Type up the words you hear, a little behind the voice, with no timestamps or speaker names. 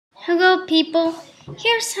Hello people,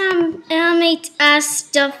 here's how Animate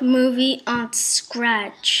Asdfmovie on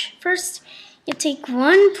Scratch. First, you take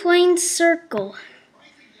one plain circle.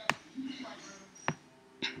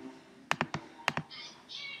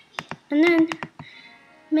 And then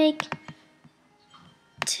make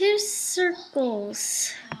two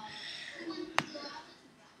circles.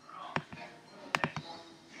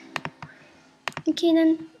 Okay,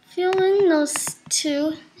 then fill in those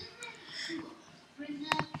two.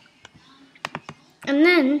 And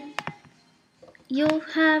then you'll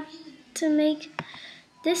have to make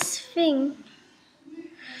this thing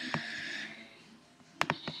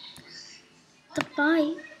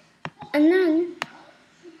divide, and then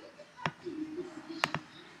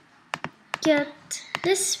get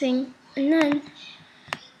this thing, and then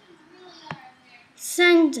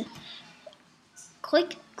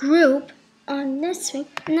click group on this thing,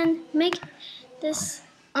 and then make this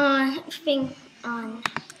thing on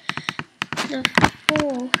the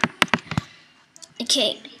floor.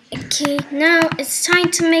 Okay, now it's time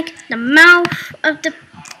to make the mouth of the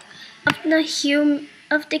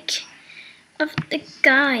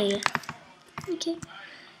guy. Okay,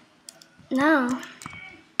 now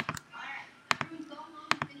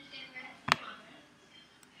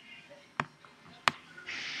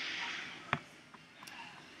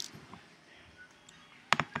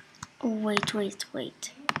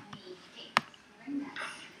wait.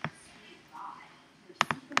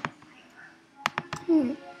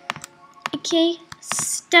 Okay,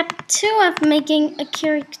 step 2 of making a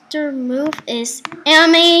character move is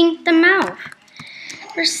animating the mouth.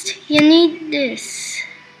 First, you need this.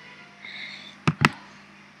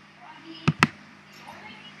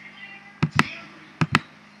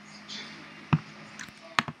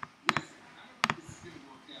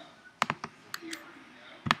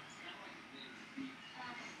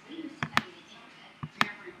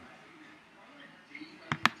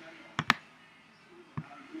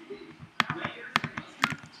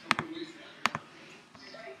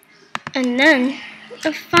 And then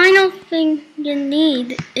the final thing you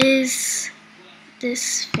need is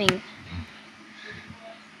this thing.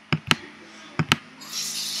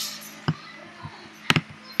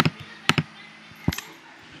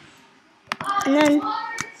 And then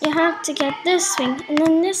you have to get this thing, and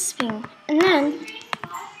then this thing, and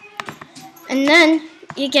then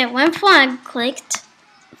you get one flag clicked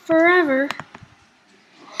forever.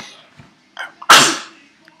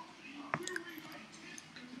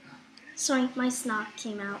 Sorry, my snot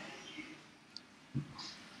came out.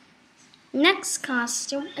 Next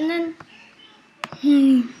costume, and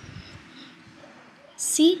then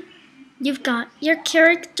see? You've got your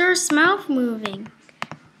character's mouth moving.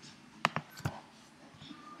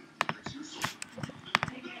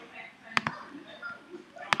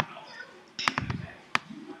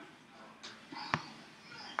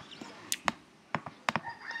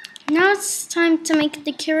 Now it's time to make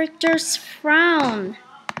the characters frown.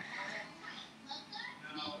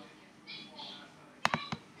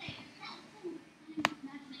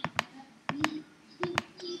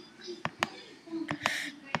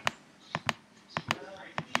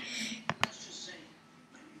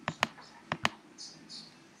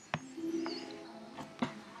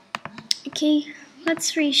 Okay,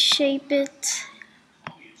 let's reshape it.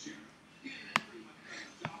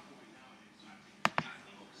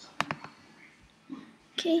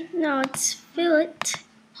 Okay, now let's fill it.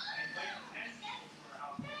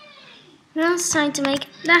 Now it's time to make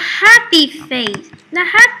the happy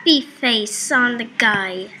face on the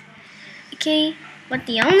guy. Okay, what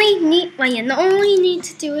you only need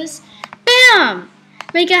to do is BAM!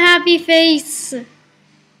 Make a happy face.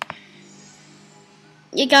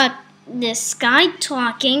 You got this guy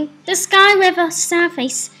talking, this guy with a sad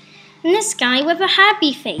face, and this guy with a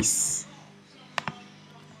happy face.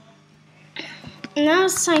 Now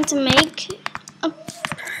it's time to make a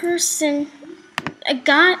person, a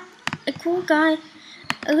cool guy,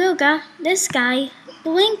 a little guy, this guy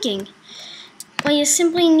blinking. What you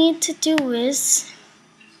simply need to do is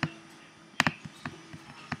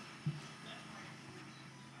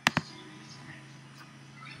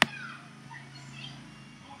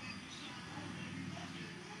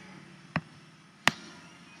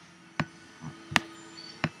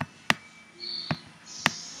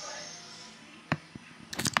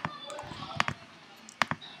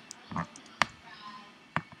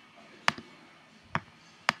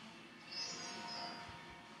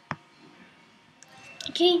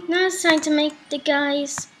okay, now it's time to make the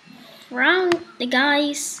guy's frowny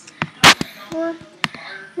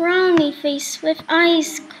face with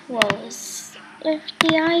eyes closed. With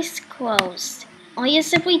the eyes closed. All you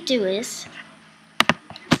simply do is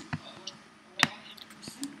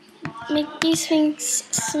make these things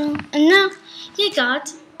so. And now you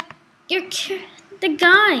got the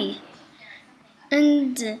guy.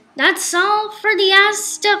 And that's all for the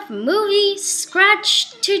Asdfmovie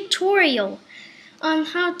Scratch tutorial on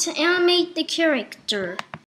how to animate the character.